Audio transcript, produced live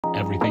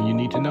everything you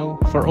need to know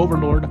for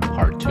Overlord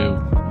Part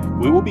 2.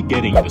 We will be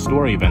getting the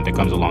story event that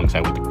comes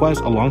alongside with the quest,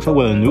 alongside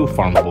with a new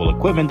farmable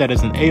equipment that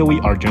is an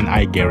AoE Argent.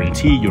 I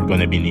guarantee you're going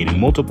to be needing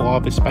multiple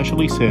of,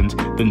 especially since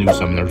the new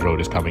Summoner's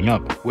Road is coming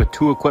up, with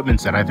 2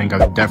 equipments that I think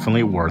are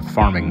definitely worth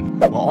farming.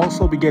 We'll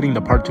also be getting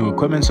the Part 2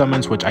 equipment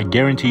summons, which I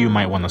guarantee you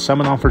might want to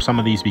summon on for some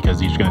of these because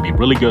these are going to be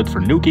really good for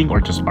nuking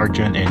or just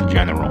Argent in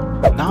general.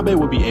 Nabe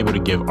will be able to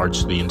give Arch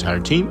to the entire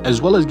team,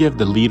 as well as give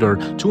the leader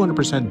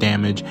 200%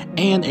 damage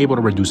and able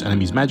to reduce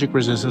enemies' magic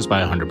resistance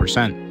by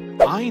 100%.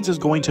 Ainz is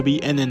going to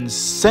be an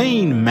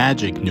insane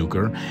magic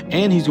nuker,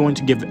 and he's going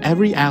to give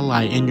every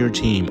ally in your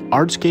team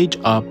Arch gauge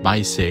up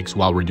by 6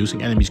 while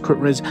reducing enemies' crit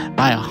res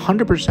by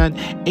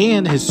 100%,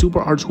 and his super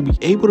Arch will be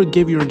able to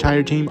give your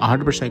entire team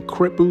 100%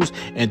 crit boost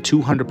and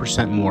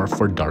 200% more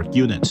for dark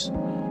units.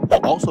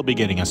 We'll also be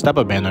getting a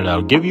step-up banner that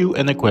will give you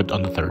an equipped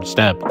on the 3rd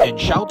step, and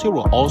Xiaotu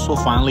will also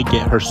finally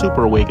get her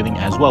super awakening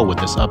as well with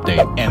this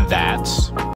update, and that's